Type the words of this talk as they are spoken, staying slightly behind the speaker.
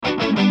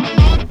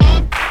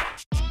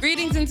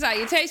and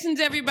salutations,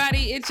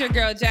 everybody. It's your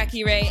girl,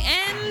 Jackie Ray,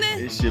 and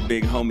it's your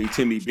big homie,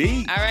 Timmy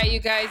B. All right, you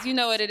guys, you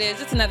know what it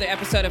is. It's another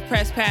episode of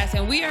Press Pass,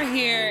 and we are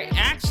here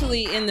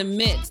actually in the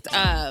midst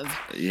of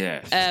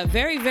a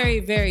very,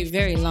 very, very,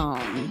 very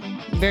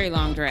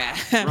long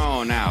draft.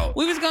 Drawn out.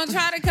 We was going to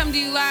try to come to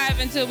you live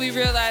until we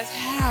realized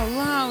how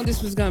long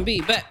this was going to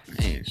be, but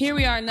here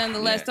we are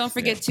nonetheless. Don't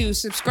forget to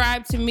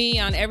subscribe to me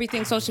on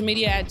everything social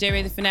media at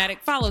JRay the Fanatic.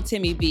 Follow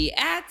Timmy B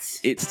at...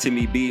 It's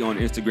Timmy B on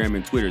Instagram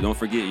and Twitter. Don't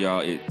forget, y'all,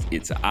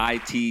 it's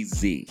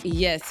ITZ.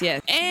 Yes.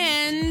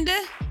 And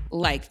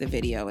like the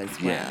video as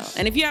well. Yes,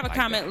 and if you have a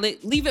comment,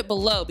 leave it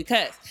below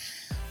because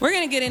we're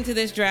going to get into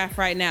this draft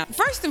right now.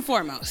 First and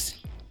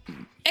foremost,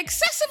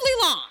 excessively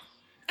long.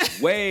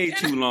 Way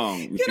too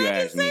long, if you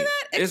ask me.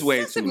 It's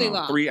way too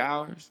long. 3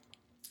 hours?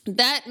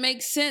 That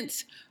makes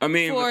sense. I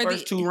mean, the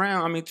first 2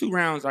 rounds, 2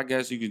 rounds, I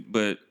guess you could,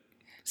 but...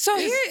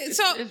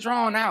 It's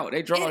drawn out.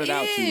 They drawn it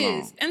out too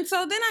long. And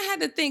so then I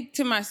had to think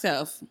to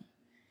myself,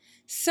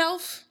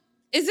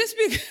 is this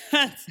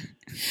because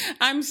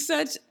I'm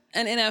such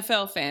an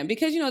NFL fan?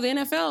 Because, the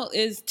NFL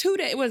is 2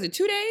 days. Was it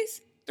 2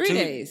 days? 3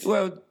 days?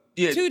 Well,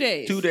 yeah. 2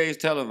 days. 2 days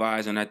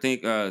televised. And I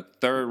think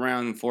third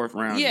round and fourth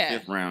round and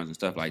fifth rounds and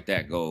stuff like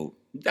that go.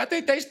 I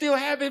think they still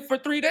have it for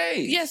 3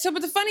 days. Yeah,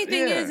 but the funny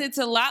thing is it's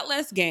a lot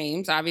less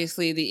games.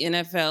 Obviously, the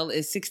NFL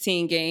is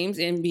 16 games.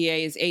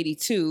 NBA is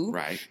 82.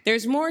 Right.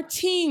 There's more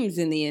teams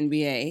in the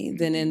NBA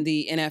than in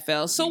the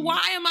NFL. So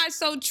why am I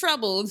so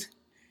troubled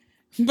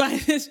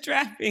by this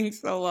draft being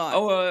so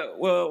long?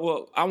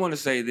 Well, I want to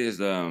say this.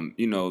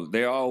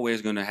 They're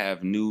always going to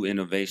have new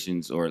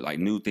innovations or like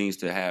new things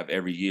to have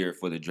every year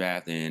for the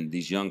draft, and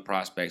these young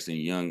prospects and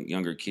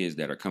younger kids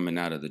that are coming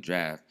out of the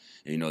draft.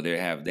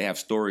 They have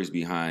stories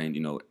behind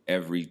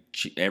every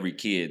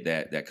kid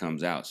that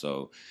comes out.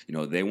 So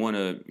they want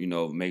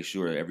to make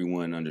sure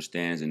everyone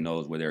understands and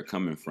knows where they're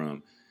coming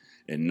from.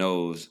 And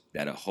knows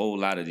that a whole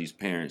lot of these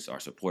parents are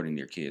supporting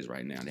their kids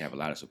right now. They have a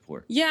lot of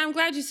support. Yeah, I'm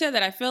glad you said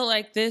that. I feel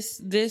like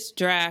this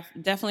draft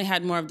definitely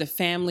had more of the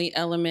family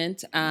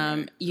element.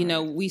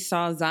 We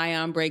saw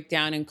Zion break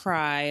down and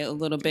cry a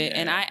little bit.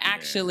 And I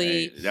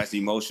actually... That's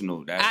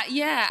emotional. I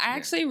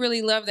actually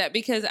really love that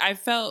because I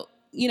felt,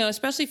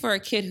 especially for a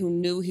kid who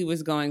knew he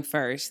was going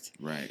first.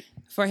 Right.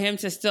 For him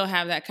to still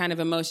have that kind of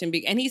emotion.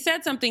 And he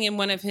said something in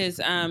one of his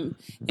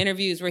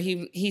interviews where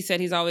he said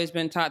he's always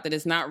been taught that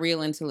it's not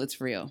real until it's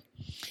real.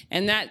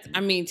 And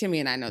Timmy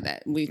and I know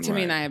that.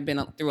 Timmy and I have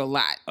been through a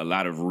lot. A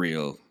lot of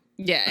real.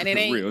 Yeah, and it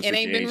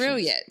ain't been real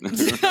yet.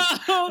 So,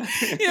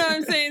 you know what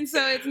I'm saying?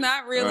 So it's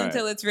not real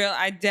until it's real.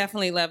 I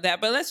definitely love that.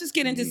 But let's just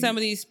get into some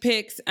of these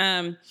picks.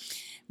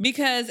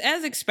 Because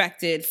as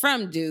expected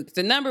from Duke,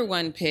 the number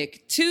 1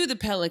 pick to the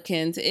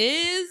Pelicans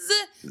is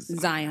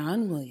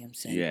Zion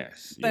Williamson.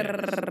 Yes. You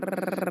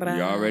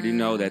already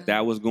know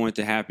that was going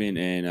to happen.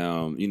 And,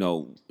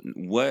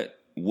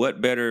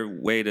 what better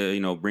way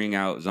to, bring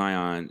out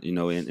Zion,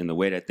 in the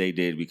way that they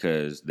did,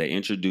 because they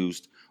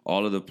introduced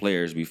all of the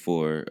players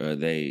before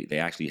they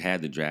actually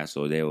had the draft,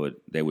 so they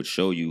would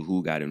show you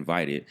who got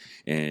invited.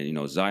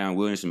 And Zion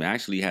Williamson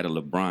actually had a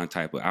LeBron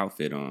type of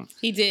outfit on.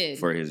 He did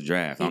for his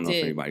draft. I don't know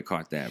if anybody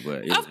caught that,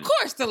 but of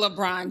course the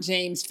LeBron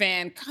James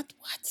fan caught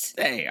what?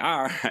 Hey,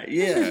 all right,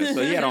 yeah.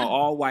 So he had on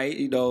all white,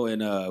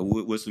 and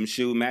with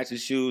some matching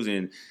shoes,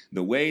 and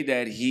the way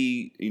that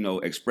he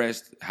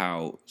expressed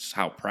how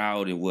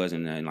proud it was,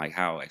 and like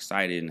how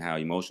excited and how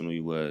emotional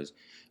he was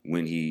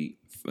when he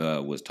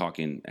was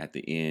talking at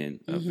the end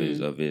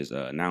of his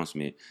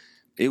announcement.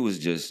 It was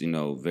just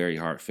very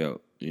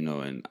heartfelt,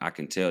 and I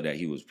can tell that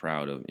he was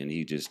proud of, and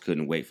he just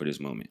couldn't wait for this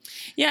moment.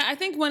 Yeah, I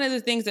think one of the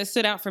things that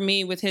stood out for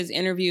me with his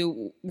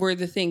interview were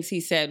the things he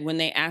said when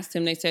they asked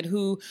him. They said,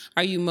 "Who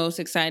are you most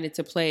excited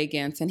to play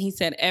against?" And he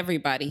said,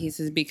 "Everybody." He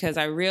says, "Because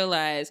I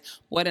realize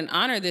what an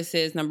honor this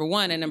is, number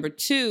 1, and number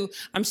 2,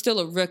 I'm still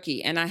a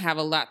rookie and I have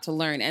a lot to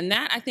learn." And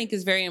that I think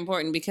is very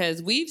important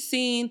because we've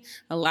seen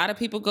a lot of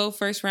people go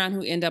first round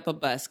who end up a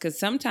bust. Because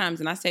sometimes,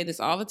 and I say this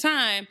all the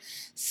time,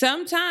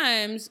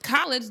 sometimes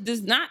college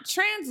does not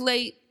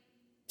translate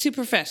to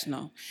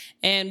professional.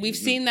 And we've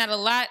seen that a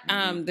lot.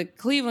 The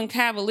Cleveland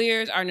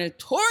Cavaliers are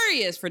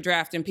notorious for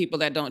drafting people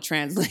that don't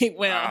translate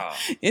well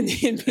in the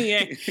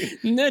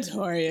NBA.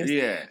 Notorious.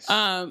 Yes.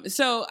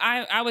 So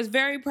I was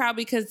very proud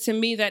because to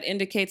me that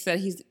indicates that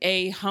he's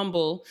A,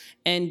 humble,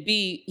 and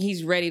B,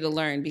 he's ready to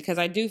learn, because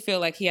I do feel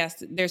like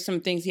there's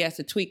some things he has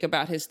to tweak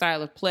about his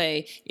style of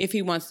play if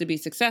he wants to be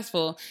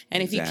successful.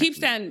 And if he keeps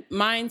that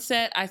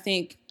mindset, I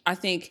think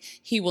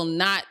he will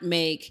not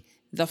make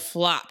the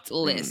flopped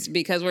list,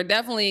 because we're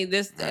definitely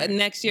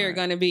next year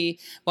going to be,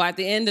 at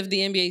the end of the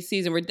NBA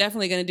season, we're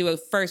definitely going to do a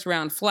first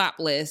round flop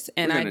list.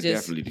 And I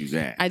just definitely do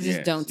that. I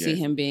just don't see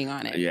him being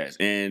on it. Yes.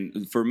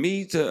 And for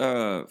me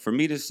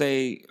to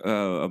say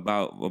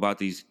about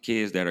these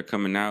kids that are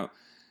coming out,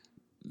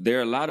 there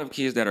are a lot of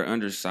kids that are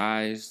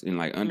undersized and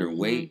like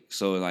underweight.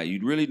 So like you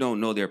really don't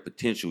know their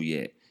potential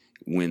yet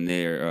when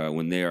they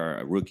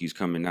are rookies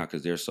coming out,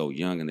 because they're so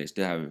young and they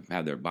still haven't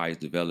have their bodies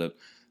developed.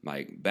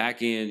 Like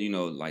back in,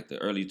 like the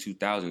early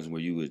 2000s,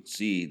 where you would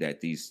see that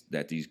these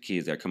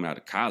kids that are coming out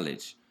of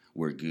college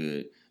were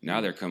good.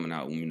 Now they're coming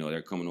out,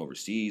 they're coming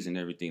overseas and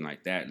everything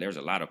like that. There's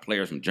a lot of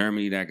players from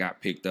Germany that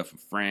got picked up from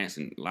France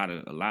and a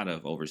lot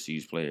of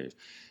overseas players.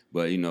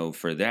 But,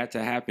 for that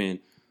to happen,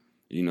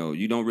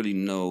 you don't really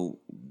know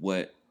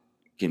what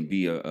can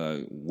be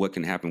what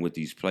can happen with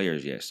these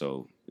players yet.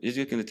 So it's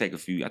just going to take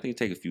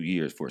a few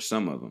years for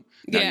some of them.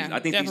 Now, I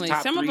think definitely.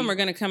 Some of them are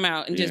going to come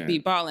out and just be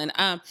balling.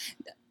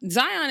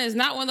 Zion is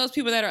not one of those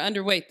people that are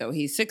underweight, though.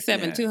 He's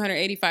 6'7",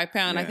 285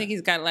 pounds. I think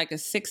he's got like a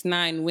 6'9"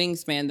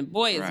 wingspan. The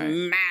boy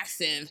is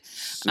massive.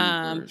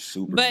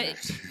 Super but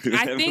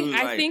massive.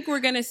 I think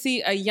we're gonna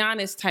see a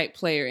Giannis type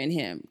player in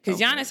him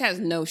because Giannis has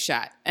no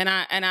shot. And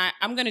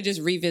I'm gonna just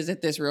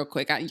revisit this real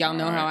quick. Y'all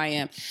know how I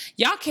am.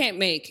 Y'all can't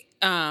make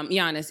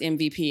Giannis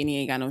MVP and he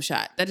ain't got no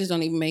shot. That just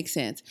don't even make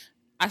sense.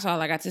 That's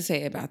all I got to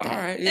say about that. All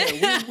right,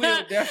 yeah, we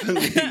will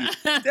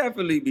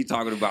definitely be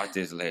talking about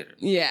this later.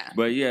 Yeah.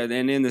 But yeah,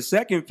 and then the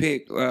second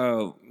pick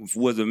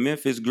was the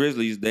Memphis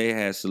Grizzlies. They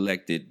had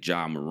selected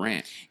Ja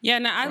Morant. Yeah,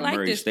 now I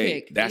like this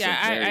pick. That's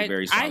a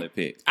very solid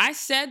pick. I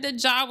said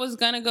that Ja was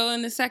going to go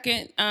in the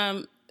second,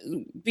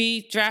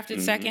 be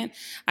drafted second.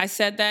 I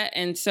said that,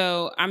 and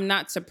so I'm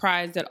not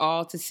surprised at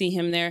all to see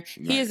him there.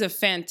 Right. He is a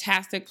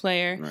fantastic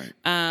player.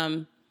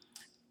 Right.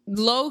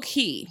 Low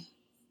key.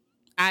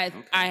 I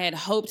had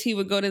hoped he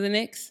would go to the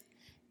Knicks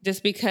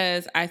just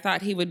because I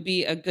thought he would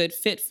be a good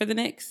fit for the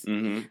Knicks.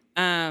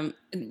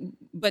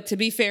 But to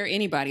be fair,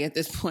 anybody at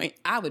this point,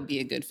 I would be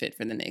a good fit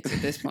for the Knicks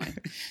at this point.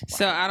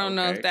 So I don't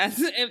know if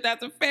that's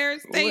a fair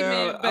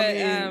statement. But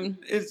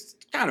it's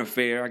kind of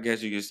fair, I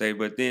guess you could say.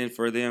 But then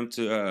for them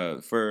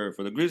to for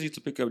the Grizzlies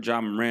to pick up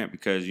Ja Morant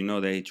because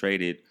they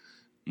traded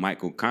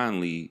Michael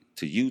Conley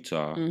to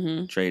Utah,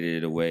 traded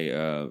it away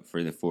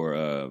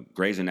for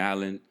Grayson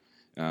Allen.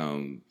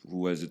 Who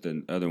was it?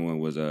 The other one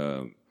was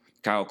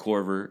Kyle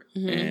Korver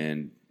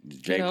and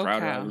Jay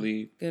Crowder, I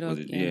believe.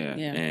 Yeah.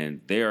 And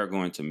they are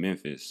going to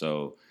Memphis.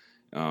 So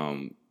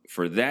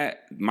for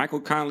that, Michael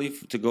Conley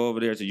to go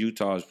over there to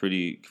Utah is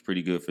pretty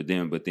good for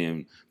them. But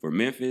then for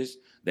Memphis,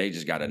 they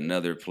just got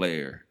another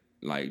player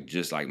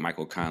just like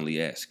Michael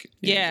Conley-esque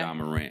in Ja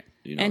Morant.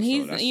 And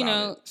he's,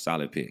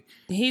 solid pick.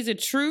 He's a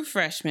true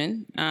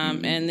freshman.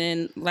 And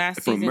then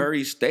last season from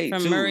Murray State,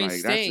 from too. Murray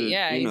State,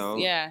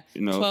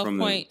 12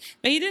 point.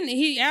 But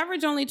he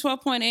averaged only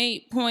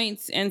 12.8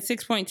 points and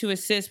 6.2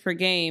 assists per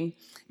game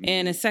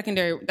in a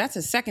secondary. That's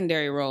a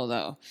secondary role,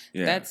 though.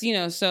 Yeah. That's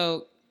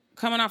so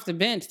coming off the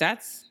bench,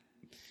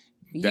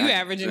 you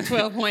averaging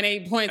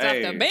 12.8 points off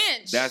the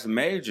bench. That's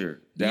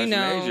major. That's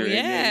major.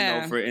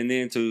 Yeah. And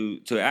then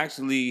to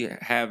actually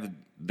have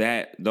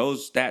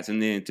those stats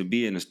and then to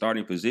be in a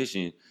starting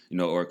position,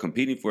 or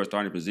competing for a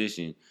starting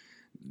position,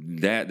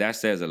 that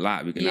says a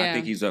lot because I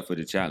think he's up for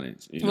the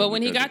challenge. Well,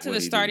 when he got to the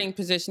starting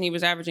position, he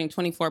was averaging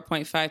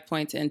 24.5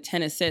 points and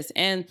 10 assists,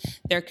 and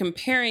they're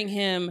comparing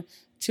him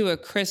to a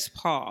Chris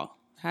Paul.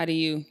 How do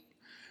you?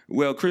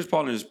 Well, Chris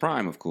Paul in his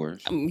prime, of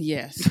course.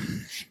 Yes.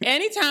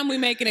 Anytime we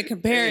making a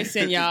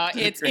comparison, y'all,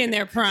 it's in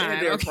their prime. In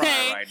their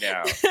prime right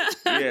now.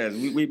 Yes,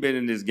 we've been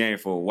in this game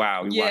for a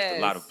while. We watched a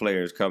lot of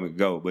players come and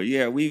go, but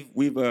yeah,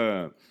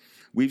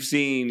 we've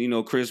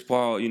seen Chris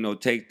Paul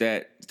take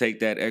that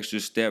extra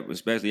step,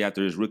 especially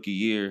after his rookie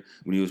year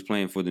when he was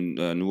playing for the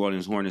New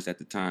Orleans Hornets at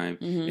the time,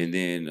 and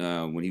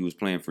then when he was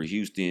playing for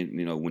Houston,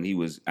 when he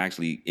was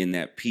actually in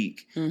that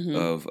peak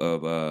of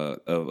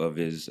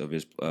his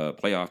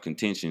playoff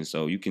contention.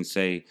 So you can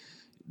say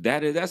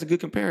that's a good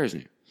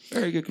comparison.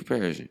 Very good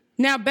comparison.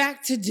 Now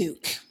back to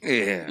Duke.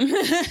 Yeah.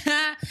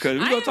 Because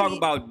we're going to talk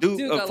about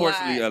Duke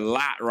unfortunately, a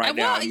lot right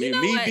now.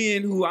 Me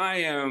being who I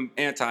am,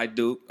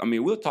 anti-Duke,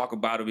 we'll talk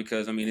about it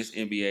because, it's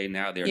NBA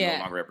now. They're no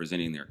longer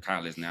representing their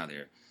college. Now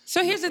they're...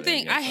 So here's the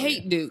thing. I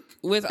hate Duke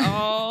with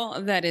all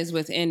that is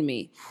within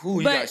me.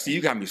 You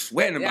got me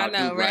sweating about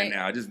Duke right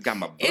now. I just got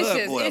my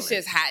blood boiling. It's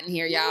just hot in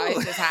here, y'all.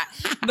 It's just hot.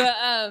 But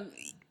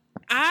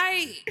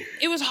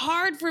it was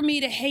hard for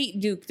me to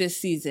hate Duke this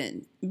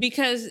season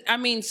because,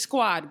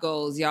 squad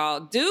goals,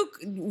 y'all. Duke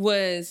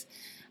was,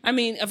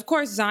 of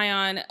course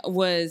Zion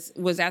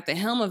was at the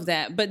helm of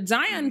that, but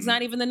Zion's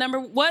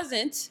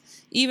wasn't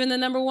even the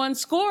number one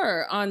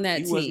scorer on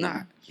that team. He was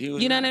not.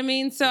 You know what I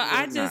mean? So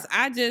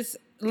I just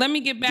let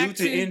me get back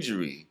to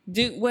injury.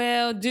 Duke,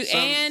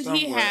 and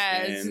he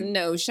has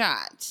no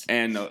shot.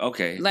 And that's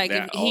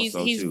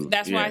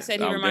why I said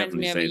he reminds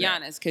me of a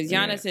Giannis because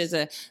Giannis is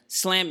a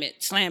slam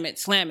it.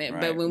 Right.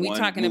 But when we're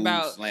talking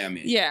about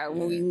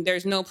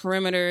there's no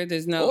perimeter,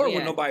 there's no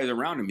when nobody's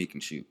around him, he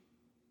can shoot.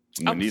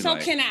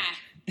 Can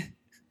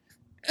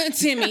I,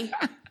 Timmy?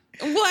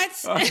 What?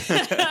 All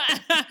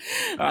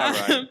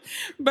right.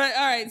 But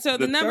all right, so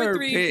the number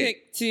 3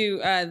 pick to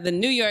the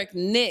New York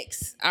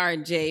Knicks,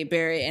 RJ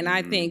Barrett. And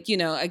I think,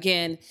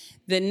 again,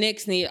 the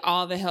Knicks need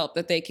all the help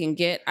that they can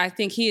get. I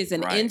think he is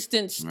an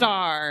instant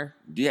star.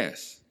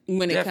 Yes.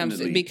 When it comes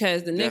to,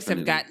 because the Knicks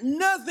have got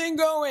nothing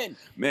going.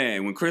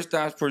 Man, when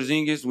Kristaps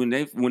Porzingis, when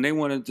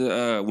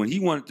he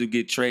wanted to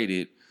get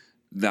traded,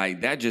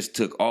 that just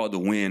took all the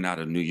wind out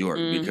of New York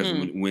because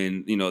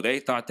when they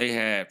thought they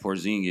had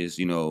Porzingis,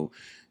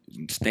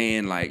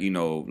 staying like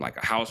like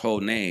a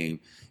household name,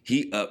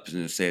 he ups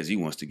and says he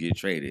wants to get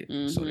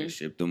traded. So they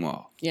shipped him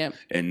off. Yep.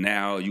 And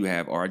now you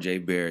have R.J.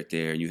 Barrett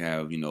there, and you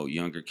have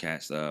younger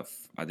cats. I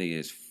think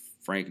it's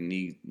Frank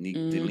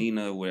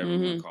Delina, whatever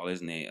you want to call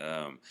his name,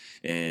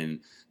 and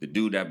the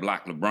dude that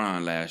blocked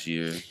LeBron last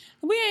year.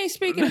 We ain't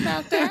speaking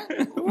about that.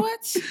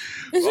 What?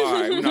 All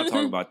right, we're not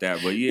talking about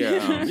that, but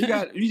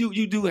yeah,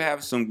 you do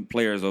have some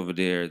players over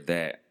there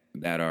that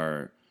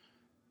are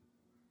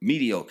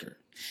mediocre.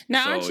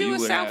 Now, So aren't you a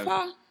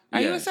southpaw?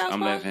 Are you a southpaw?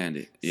 I'm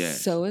left-handed.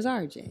 Yes. So is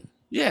RJ.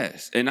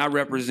 Yes, and I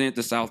represent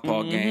the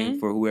southpaw gang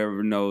for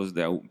whoever knows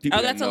that. Oh,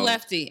 that's a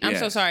lefty. I'm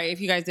so sorry if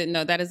you guys didn't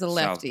know. That is a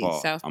lefty.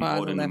 Southpaw I'm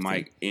holding the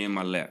mic in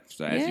my left,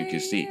 so as you can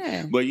see.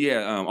 But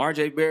yeah,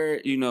 RJ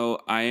Barrett,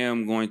 I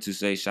am going to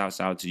say shouts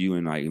out to you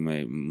and like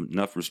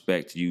enough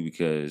respect to you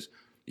because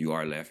you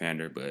are a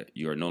left-hander, but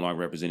you are no longer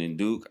representing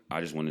Duke.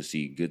 I just want to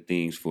see good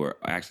things for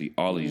actually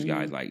all of these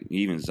guys, like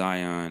even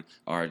Zion,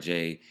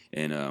 RJ,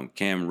 and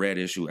Cam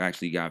Reddish, who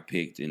actually got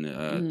picked in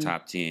the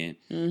top 10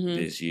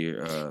 this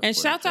year. And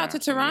shout out to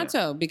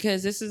Toronto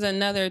because this is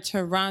another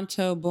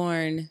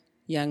Toronto-born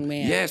young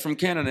man. Yes, from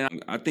Canada.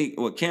 I think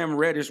Cam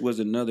Reddish was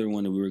another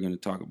one that we were going to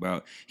talk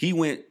about. He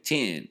went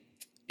 10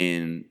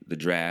 in the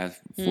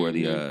draft for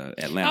the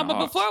Atlanta Hawks.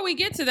 But before we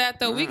get to that,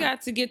 though, we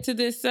got to get to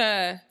this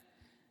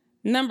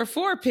number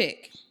 4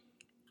 pick.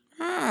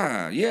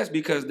 Yes,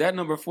 because that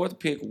number 4th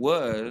pick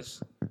was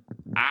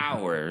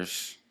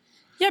ours.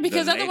 Yeah,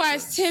 because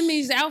otherwise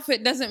Timmy's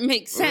outfit doesn't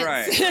make sense.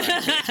 Right.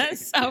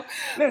 So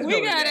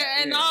we got it,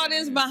 and all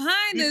this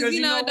behind us,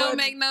 it don't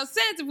make no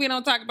sense if we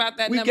don't talk about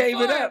that number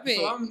 4 pick.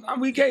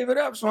 We gave it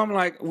up, so I'm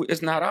like,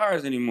 it's not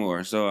ours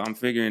anymore. So I'm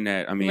figuring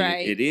that,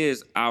 it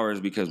is ours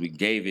because we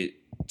gave it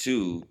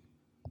to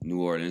New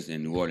Orleans,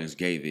 and New Orleans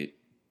gave it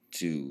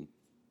to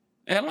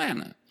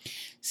Atlanta.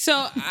 So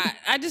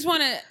I just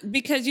want to,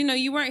 because,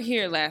 you weren't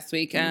here last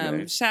week.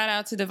 Shout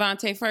out to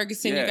Devontae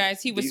Ferguson, you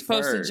guys. He was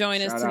supposed to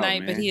join us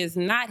tonight, but he is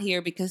not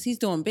here because he's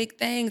doing big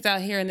things out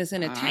here in this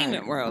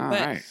entertainment world.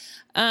 But,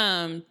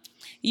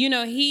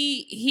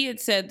 he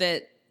had said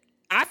that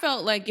I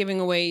felt like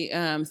giving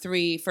away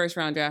 3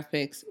 first-round draft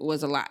picks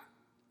was a lot.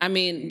 I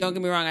mean, don't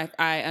get me wrong.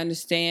 I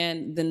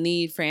understand the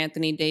need for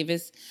Anthony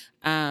Davis.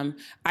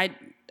 I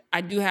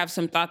do have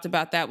some thoughts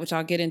about that, which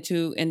I'll get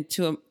into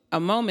a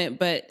moment,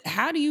 but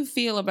how do you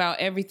feel about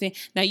everything?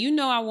 Now,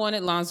 I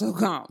wanted Lonzo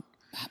gone.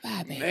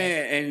 Bye-bye, baby.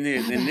 Man,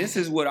 and this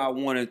is what I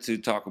wanted to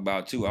talk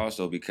about, too,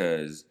 also,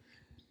 because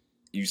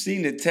you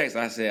seen the text.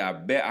 I said,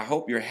 I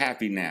hope you're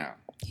happy now.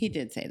 He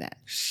did say that.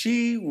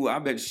 I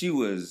bet she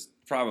was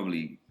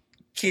probably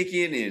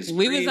kicking and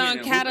screaming. We was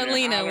on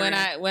Catalina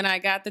when I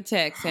got the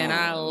text, and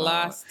I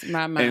lost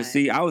my mind. And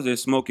see, I was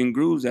just smoking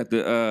grooves at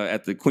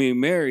the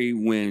Queen Mary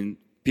when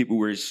people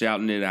were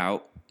shouting it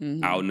out.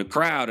 Out in the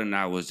crowd, and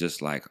I was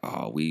just like,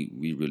 oh, we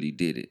really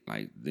did it.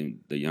 Like, the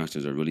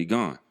youngsters are really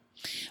gone.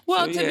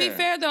 Well, to be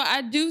fair, though,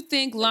 I do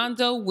think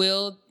Lonzo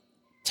will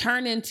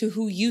turn into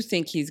who you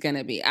think he's going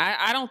to be.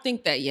 I don't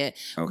think that yet,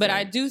 but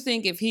I do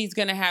think if he's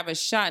going to have a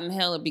shot in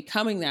hell of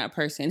becoming that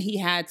person, he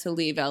had to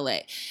leave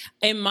L.A.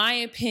 In my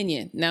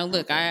opinion. Now,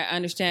 look, I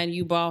understand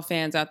you ball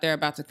fans out there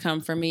about to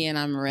come for me, and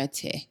I'm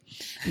ready.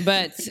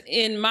 But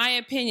in my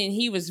opinion,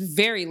 he was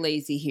very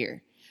lazy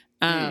here.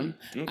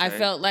 I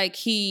felt like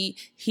he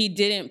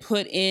didn't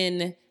put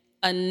in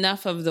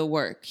enough of the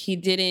work. He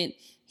didn't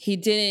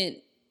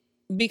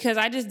because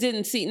I just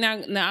didn't see.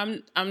 Now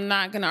I'm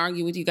not going to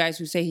argue with you guys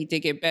who say he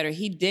did get better.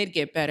 He did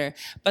get better,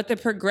 but the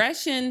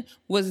progression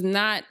was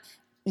not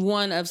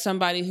one of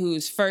somebody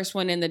who's first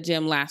one in the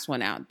gym, last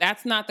one out.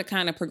 That's not the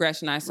kind of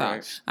progression I saw.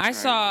 I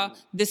saw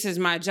this is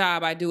my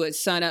job. I do it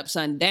sun up,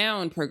 sun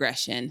down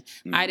progression.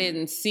 I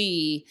didn't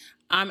see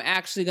I'm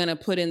actually going to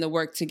put in the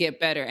work to get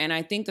better. And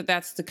I think that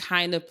that's the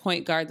kind of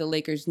point guard the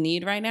Lakers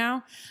need right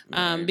now.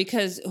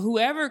 Because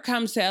whoever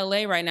comes to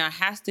LA right now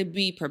has to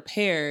be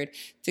prepared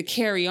to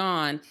carry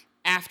on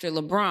after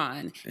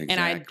LeBron. Exactly. And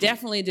I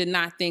definitely did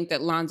not think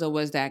that Lonzo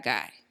was that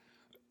guy.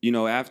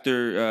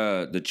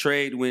 After the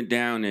trade went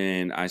down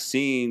and I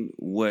seen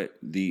what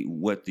the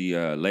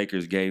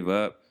Lakers gave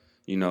up,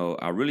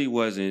 I really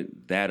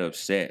wasn't that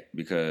upset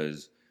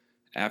because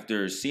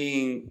after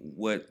seeing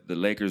what the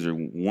Lakers are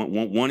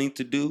wanting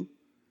to do,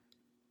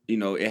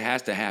 it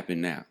has to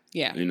happen now.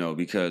 Yeah.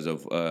 Because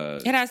of...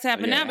 it has to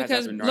happen now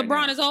because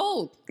LeBron is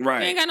old.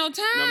 Right. He ain't got no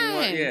time. Number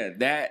one,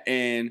 that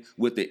and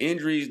with the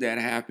injuries that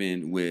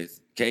happened with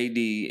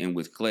KD and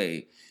with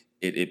Clay,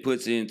 it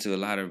puts into a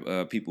lot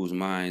of people's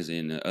minds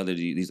and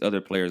these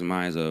other players'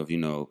 minds of,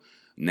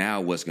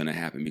 now what's going to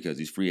happen because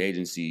these free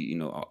agency,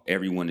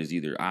 everyone is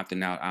either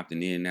opting out,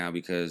 opting in now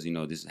because,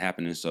 this is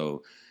happening.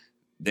 So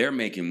they're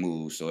making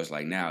moves. So it's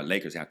like now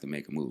Lakers have to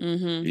make a move,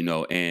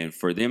 and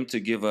for them to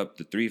give up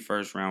the 3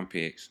 first-round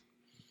picks,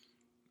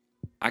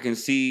 I can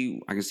see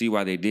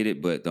why they did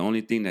it. But the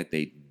only thing that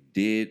they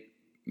did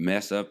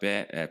mess up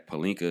at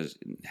Pelinka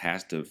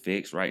has to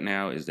fix right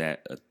now is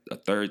that a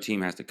third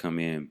team has to come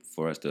in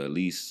for us to at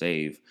least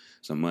save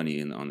some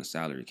money on the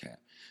salary cap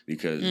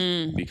because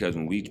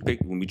when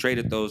we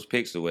traded those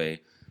picks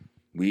away,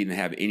 We didn't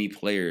have any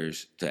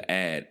players to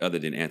add other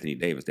than Anthony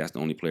Davis. That's the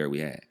only player we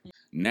had.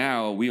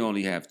 Now we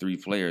only have 3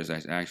 players.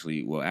 That's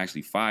actually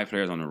 5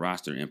 players on the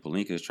roster, and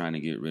Pelinka is trying to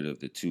get rid of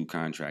the 2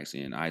 contracts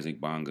in Isaac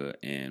Bonga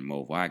and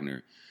Mo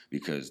Wagner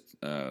because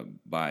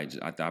by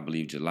I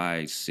believe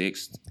July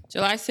 6th.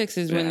 July 6th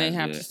is when they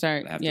have to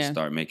start. To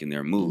start making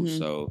their moves.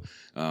 So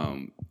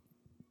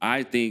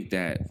I think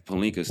that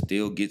Pelinka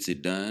still gets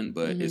it done,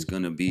 but it's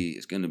gonna be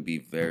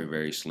very,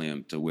 very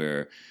slim to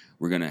where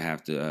we're gonna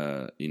have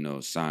to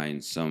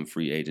sign some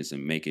free agents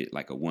and make it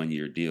like a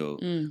 1-year deal.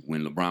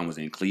 When LeBron was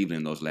in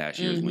Cleveland those last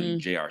years, when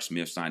J.R.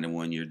 Smith signed a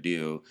 1-year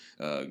deal,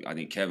 I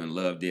think Kevin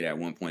Love did at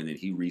one point, then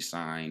he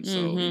re-signed.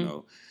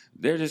 So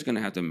they're just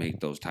gonna have to make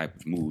those type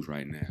of moves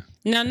right now.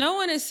 Now, no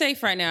one is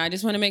safe right now. I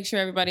just want to make sure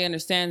everybody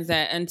understands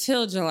that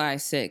until July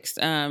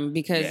 6th,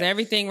 because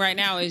everything right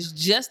now is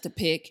just a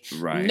pick.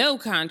 Right. No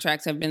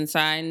contracts have been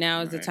signed.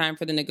 Now is the time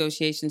for the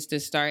negotiations to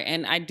start.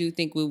 And I do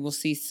think we will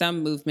see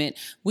some movement.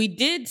 We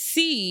did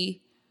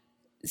see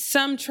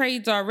some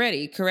trades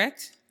already,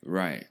 correct?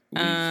 Right.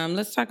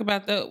 Let's talk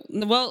about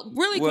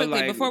really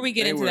quickly before we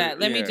get into that.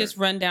 Let me just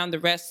run down the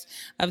rest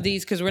of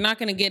these because we're not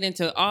going to get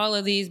into all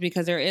of these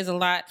because there is a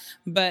lot.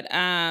 But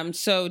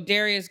so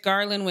Darius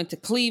Garland went to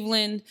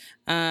Cleveland.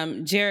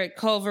 Jarrett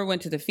Culver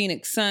went to the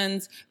Phoenix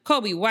Suns.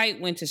 Kobe White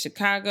went to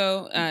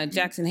Chicago.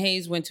 Jackson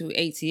Hayes went to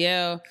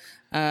ATL.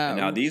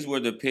 Now these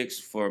were the picks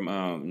for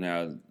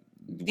now.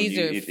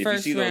 If you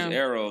see those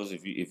arrows,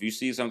 if you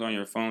see something on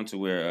your phone to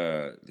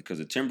where because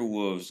the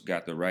Timberwolves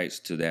got the rights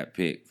to that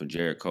pick for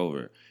Jarrett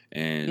Culver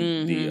and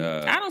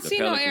I don't see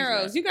no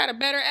arrows. You got a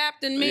better app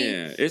than me.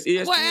 Yeah, it's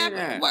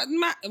ESPN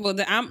what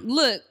app?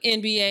 Look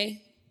NBA,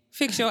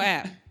 fix your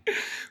app.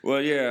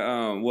 Well,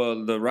 yeah.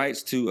 The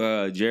rights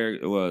to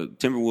Jarrett. Well,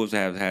 Timberwolves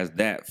has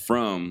that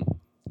from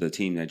the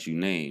team that you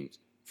named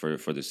for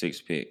the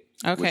 6th pick.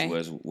 Okay.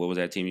 What was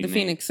that team you named? The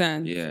Phoenix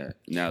Suns. Yeah.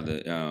 Now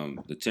the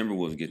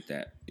Timberwolves get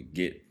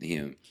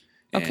him.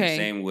 And okay.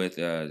 Same with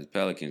the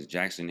Pelicans.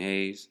 Jackson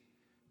Hayes.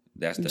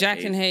 That's the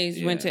Jackson 8th.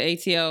 Hayes went to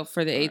ATL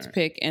for the 8th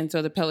pick, and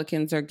so the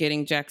Pelicans are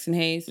getting Jackson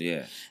Hayes.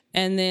 Yeah.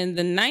 And then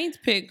the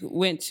 9th pick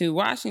went to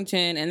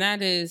Washington, and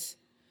that is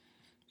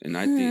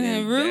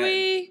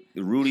Rui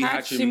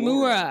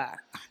Hachimura.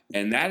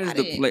 And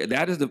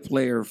that is the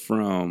player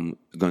from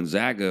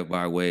Gonzaga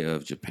by way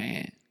of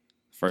Japan.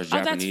 First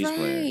Japanese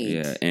player.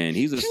 Yeah. And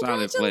he's a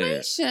solid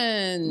player.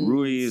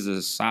 Rui is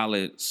a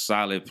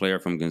solid player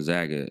from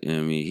Gonzaga.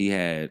 I mean, he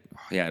had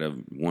a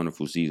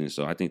wonderful season,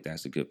 so I think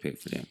that's a good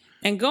pick for them.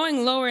 And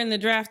going lower in the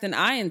draft than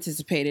I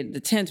anticipated, the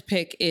 10th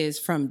pick is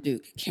from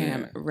Duke,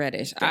 Cam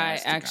Reddish.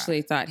 I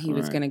actually thought he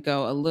was going to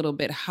go a little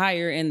bit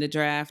higher in the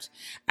draft.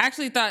 I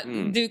actually thought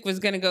Duke was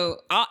going to go,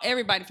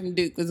 everybody from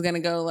Duke was going to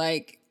go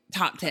like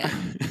top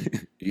 10.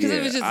 Because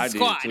it was just a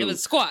squad. It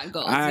was squad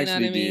goals. You know what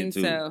I mean?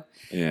 So,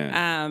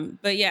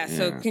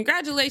 so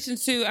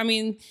congratulations to,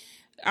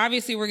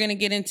 obviously we're going to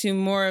get into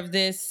more of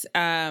this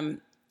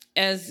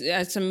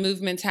as some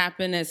movements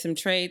happen, as some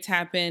trades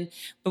happen.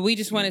 But we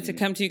just wanted to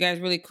come to you guys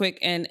really quick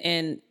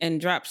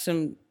and drop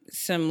some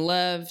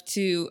love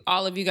to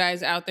all of you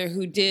guys out there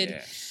who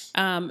did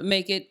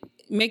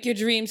make your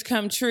dreams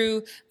come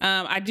true.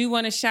 I do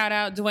want to shout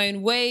out Dwayne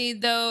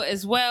Wade, though,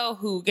 as well,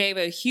 who gave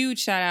a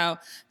huge shout out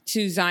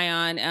to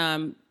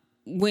Zion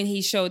when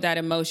he showed that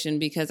emotion,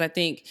 because I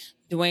think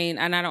Dwayne,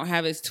 and I don't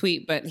have his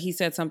tweet, but he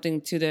said something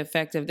to the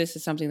effect of, this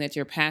is something that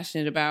you're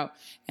passionate about,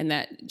 and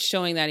that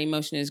showing that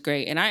emotion is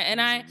great. And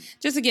I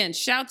just, again,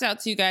 shouts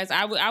out to you guys.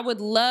 I would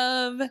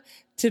love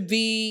to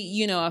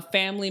be, a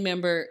family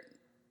member.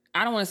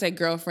 I don't want to say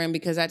girlfriend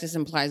because that just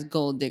implies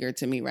gold digger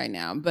to me right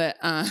now. But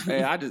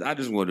hey, I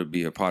just want to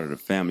be a part of the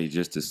family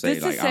just to say,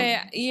 for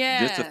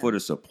the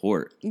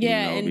support.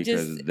 Yeah,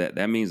 because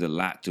that means a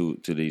lot to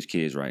these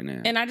kids right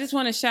now. And I just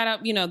want to shout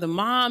out, the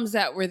moms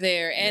that were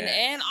there,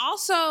 and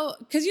also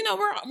because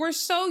we're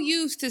so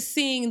used to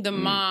seeing the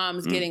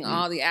moms getting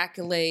all the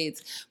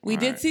accolades. We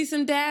did see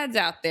some dads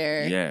out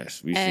there.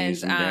 Yes, we seen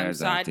some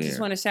dads out there. So I just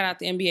want to shout out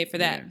the NBA for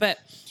that. But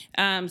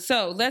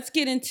so let's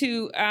get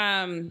into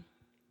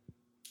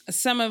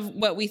some of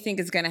what we think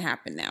is going to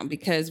happen now,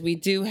 because we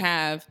do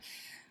have,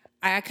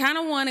 I kind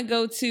of want to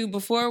go to,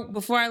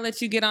 before I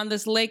let you get on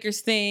this Lakers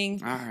thing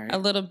a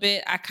little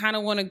bit, I kind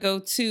of want to go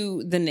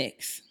to the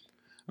Knicks.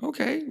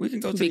 Okay, we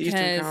can go to the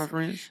Eastern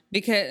Conference.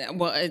 Because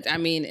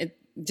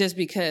just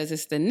because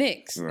it's the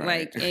Knicks.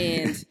 Right.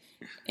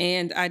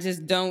 And I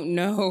just don't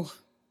know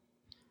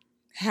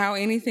how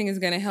anything is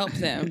going to help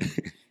them.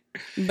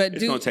 But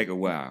it's going to take a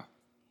while.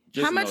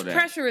 How much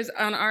pressure is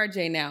on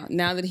RJ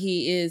now that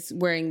he is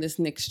wearing this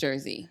Knicks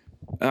jersey?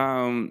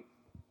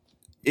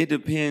 It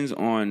depends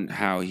on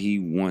how he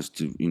wants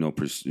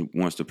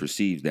to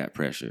perceive that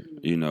pressure.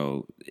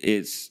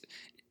 It's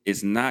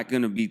not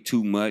going to be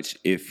too much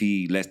if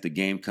he lets the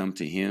game come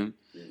to him,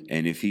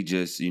 and if he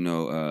just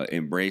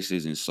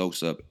embraces and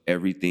soaks up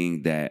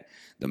everything that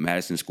the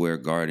Madison Square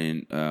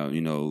Garden,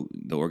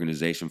 the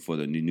organization for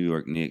the New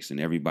York Knicks and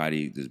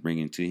everybody is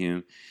bringing to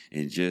him,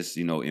 and just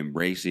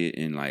embrace it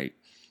and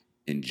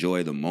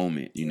enjoy the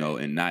moment,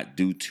 and not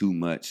do too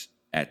much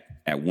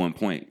at one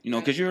point,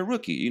 because you're a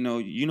rookie.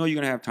 You're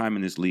gonna have time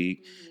in this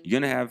league. You're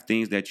gonna have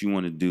things that you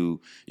want to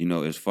do.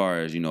 As far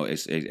as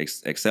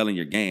excel in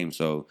your game.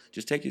 So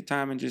just take your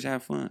time and just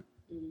have fun.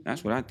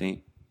 That's what I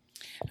think.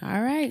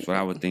 All right. That's what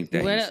I would think.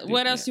 That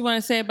what else you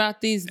want to say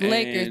about these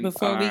Lakers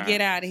before we get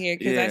out of here?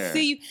 Because I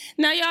see you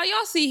now,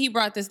 y'all see he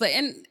brought this,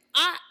 and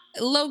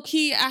low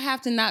key, I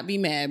have to not be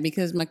mad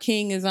because my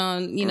king is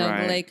on, the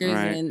Lakers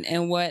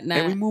and whatnot.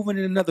 And we're moving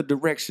in another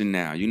direction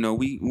now. I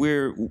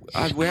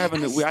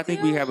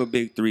think we have a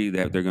big three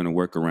that they're going to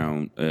work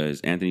around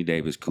as Anthony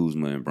Davis,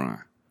 Kuzma, and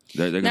Bron.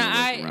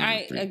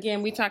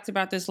 Again, we talked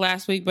about this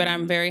last week, but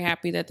I'm very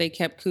happy that they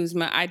kept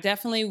Kuzma. I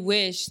definitely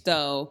wish,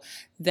 though,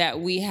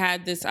 that we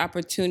had this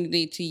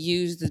opportunity to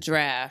use the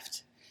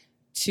draft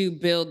to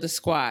build the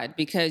squad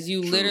because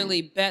you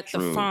literally bet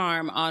the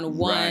farm on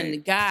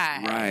one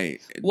guy. Right.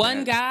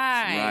 One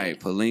guy. Right.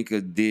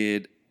 Pelinka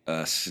did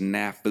a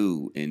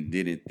snafu and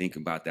didn't think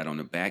about that on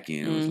the back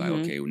end. It was like,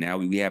 okay, now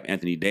we have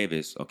Anthony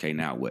Davis. Okay,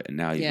 now what? And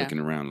now he's looking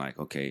around like,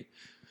 okay,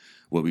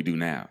 what we do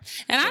now.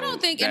 And I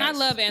don't think, and I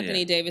love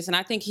Anthony Davis, and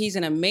I think he's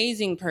an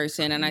amazing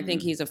person, and I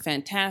think he's a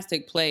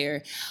fantastic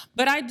player.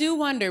 But I do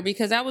wonder,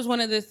 because that was one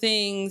of the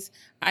things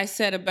I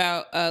said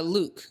about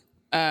Luke.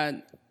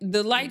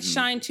 The lights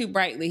shine too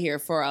brightly here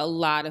for a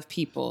lot of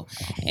people.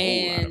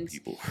 And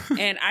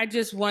I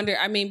just wonder,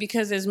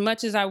 because as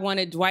much as I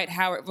wanted Dwight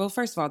Howard, well,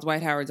 first of all,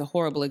 Dwight Howard's a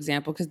horrible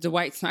example because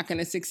Dwight's not going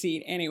to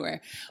succeed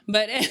anywhere.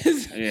 But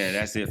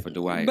that's it for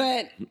Dwight.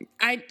 But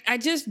I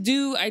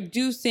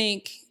do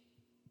think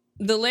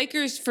the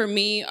Lakers, for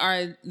me,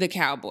 are the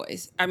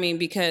Cowboys.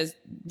 Because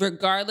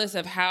regardless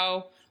of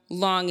how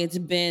long it's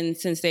been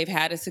since they've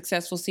had a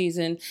successful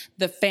season,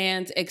 the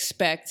fans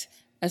expect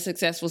a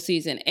successful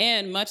season.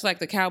 And much like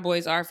the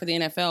Cowboys are for the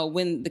NFL,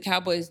 when the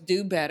Cowboys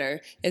do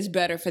better, it's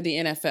better for the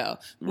NFL.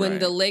 When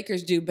the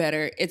Lakers do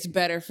better, it's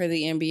better for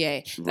the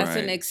NBA. That's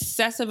an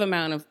excessive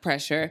amount of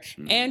pressure.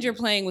 And you're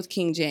playing with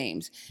King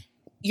James.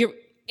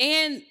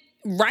 And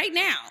right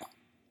now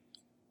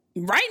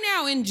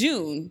in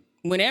June,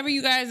 whenever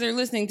you guys are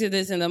listening to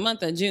this in the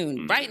month of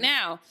June, right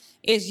now,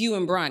 it's you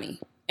and Bronny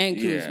and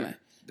Kuzma.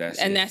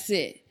 That's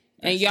it.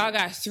 And y'all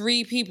got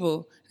 3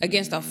 people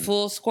against a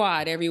full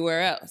squad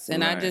everywhere else.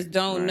 And I just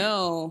don't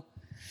know.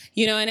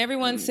 And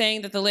everyone's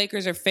saying that the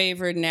Lakers are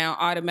favored now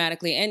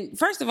automatically. And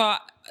first of all,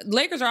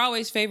 Lakers are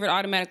always favored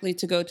automatically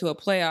to go to a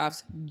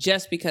playoffs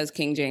just because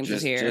King James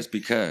is here. Just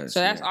because.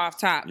 So that's off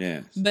top.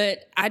 Yeah.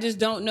 But I just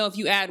don't know if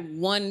you add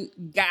one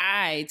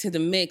guy to the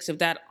mix, if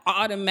that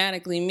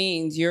automatically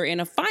means you're in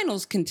a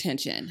finals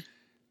contention.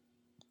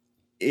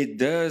 It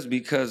does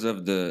because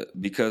of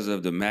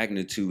the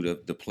magnitude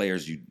of the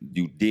players you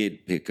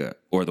did pick up,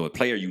 or the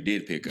player you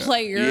did pick up. The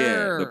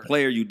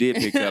player you did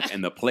pick up,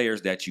 and the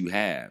players that you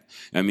have.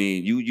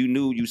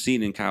 You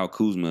seen in Kyle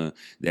Kuzma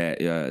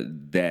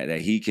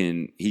that he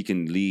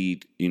can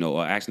lead.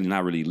 Or actually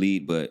not really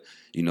lead, but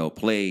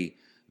play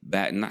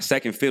back, not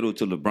second fiddle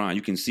to LeBron.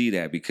 You can see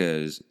that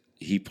because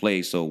he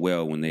played so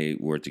well when they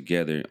were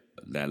together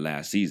that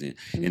last season.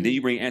 And then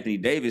you bring Anthony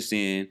Davis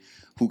in,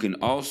 who can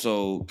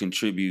also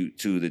contribute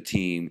to the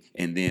team,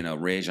 and then a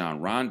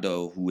Rajon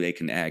Rondo, who they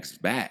can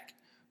ask back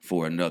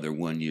for another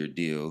 1-year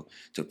deal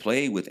to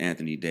play with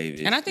Anthony Davis.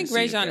 And I think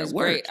Rajon is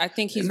great. I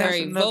think he's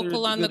very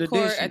vocal on the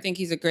court. I think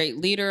he's a great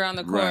leader on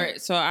the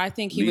court. So I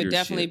think he would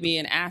definitely be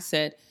an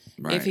asset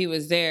if he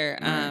was there.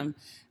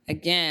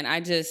 Again, I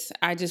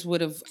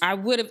would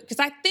have, because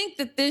I think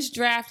that this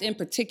draft in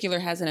particular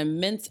has an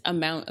immense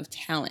amount of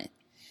talent.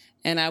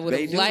 And I would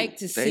have liked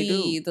to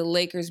see the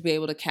Lakers be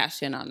able to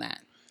cash in on that.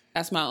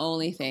 That's my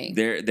only thing.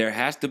 There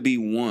has to be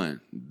one.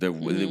 That's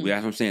what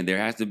I'm saying. There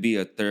has to be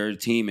a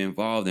third team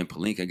involved, and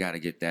Pelinka got to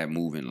get that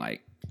moving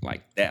like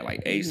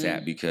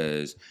ASAP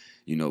because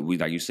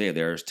like you said,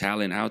 there's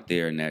talent out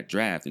there in that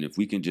draft, and if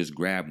we can just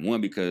grab one,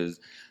 because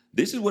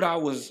this is what I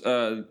was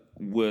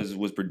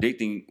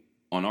predicting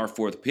on our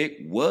 4th pick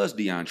was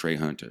DeAndre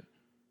Hunter.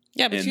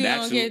 Yeah, but you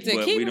don't get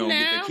to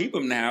keep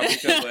him now.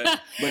 Because,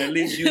 but at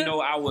least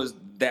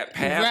that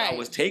path I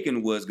was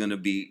taking was going to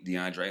be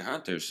DeAndre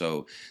Hunter.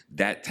 So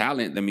that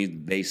talent,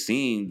 they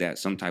seen that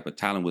some type of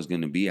talent was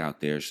going to be out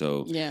there.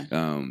 So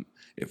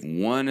if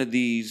one of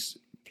these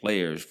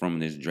players from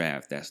this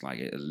draft that's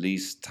like at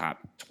least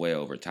top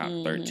 12 or top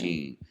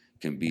 13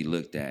 can be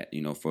looked at,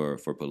 for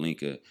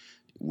Pelinka,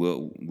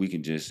 we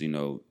can just,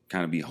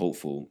 kind of be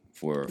hopeful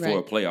for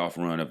a playoff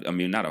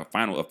run. Not a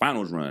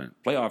finals run.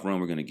 Playoff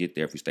run, we're going to get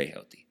there if we stay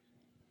healthy.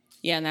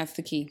 Yeah, and that's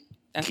the key.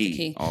 That's the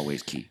key.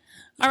 Always key.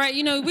 All right,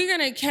 we're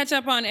going to catch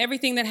up on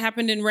everything that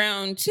happened in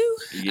round 2.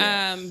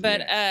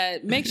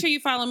 Yes, make sure you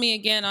follow me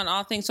again on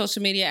all things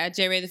social media at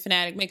JRay the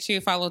Fanatic. Make sure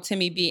you follow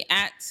Timmy B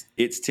at...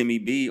 It's Timmy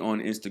B on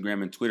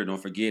Instagram and Twitter.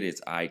 Don't forget,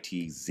 it's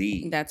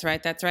ITZ. That's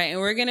right. And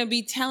we're going to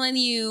be telling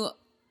you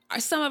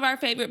some of our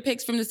favorite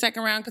picks from the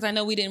second round, because I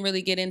know we didn't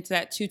really get into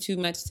that too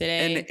much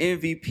today. And the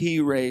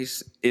MVP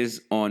race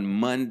is on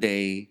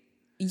Monday.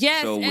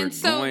 Yes, So and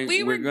so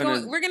we're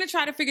gonna. gonna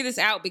try to figure this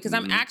out because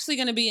I'm actually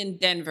gonna be in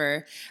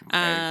Denver.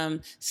 Okay.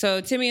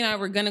 So Timmy and I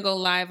were gonna go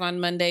live on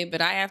Monday,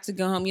 but I have to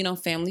go home. You know,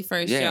 family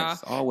first, y'all.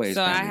 Yes, always.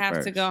 So I family have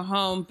to first. go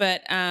home,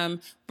 but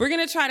we're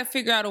gonna try to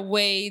figure out a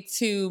way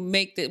to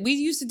make that. We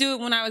used to do it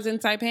when I was in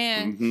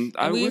Saipan. Mhm.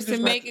 And we we're used to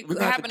just make we're it gonna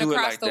have to happen do it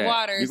across like the that.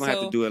 water. We're gonna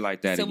have to do it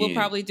like that So again. we'll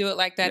probably do it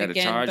like that You gotta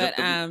again. charge But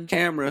up the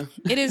camera.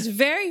 it is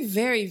very,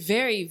 very,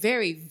 very,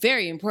 very,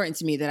 very important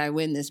to me that I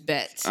win this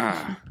bet.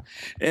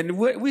 And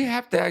we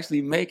have to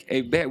actually make a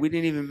bet. We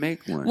didn't even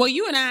make one. Well,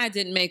 you and I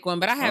didn't make one,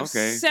 but I have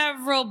Okay.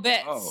 several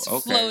bets Oh,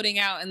 okay. floating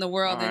out in the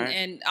world, All right.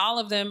 and all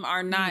of them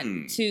are not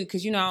too,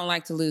 because you know I don't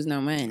like to lose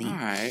no money. All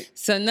right.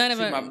 So none of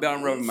See them. my belt,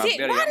 I'm rubbing my See,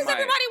 belly. why I does might-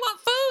 everybody want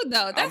food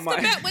though? That's might-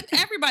 the bet with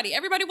everybody.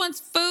 Everybody wants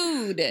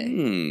food.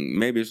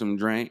 Maybe some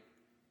drink.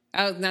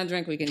 Oh, now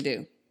drink we can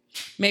do.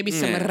 Maybe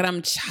some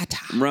rum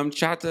chata. Rum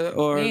chata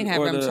or We ain't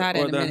had rum chata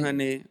in a the minute.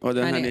 honey or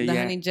the honey the yak.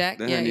 honey jack.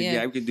 The Yeah, honey yeah.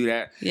 yak. We can do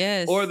that.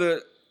 Yes. Or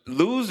the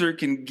loser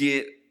can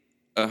get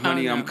a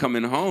honey. no. I'm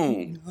coming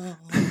home.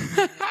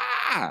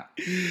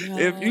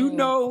 If you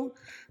know,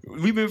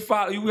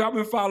 y'all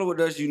been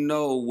following us. You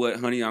know what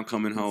honey I'm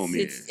coming home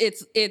is.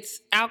 It's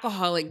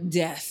alcoholic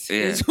death Yeah.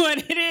 is what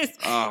it is.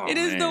 Oh, it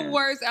is the man.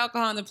 worst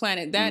alcohol on the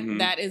planet.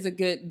 That is a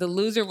good. The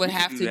loser would We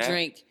can have do to that.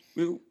 drink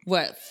We-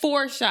 what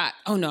 4 shots?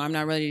 Oh no, I'm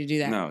not ready to do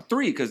that. No,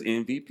 3 because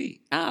MVP.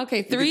 Oh,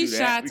 okay, could 3 do that.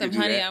 shots We could of do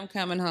honey. that. I'm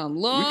coming home,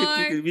 Lord.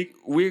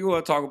 We're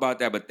going to talk about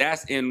that, but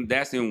that's in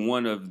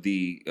one of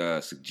the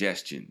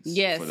suggestions.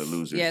 Yes, for the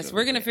losers. yes,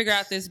 we're gonna figure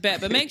out this bet,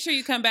 but make sure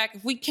you come back.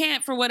 If we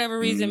can't, for whatever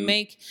reason,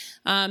 make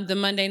the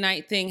Monday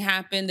night thing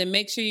happen, then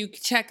make sure you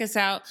check us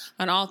out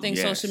on all things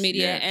Yes, social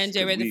media yes, and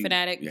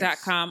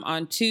jraythefanatic.com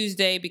on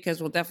Tuesday because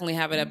we'll definitely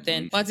have it up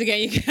then. Once again,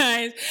 you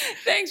guys,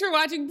 thanks for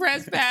watching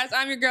Press Pass.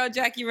 I'm your girl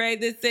Jackie Ray.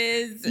 This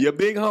is Your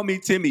big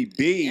homie Timmy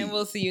B. and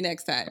we'll see you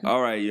next time.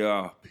 All right,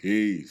 y'all.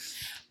 Peace.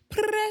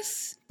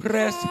 Press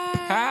Press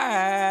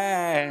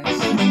pass.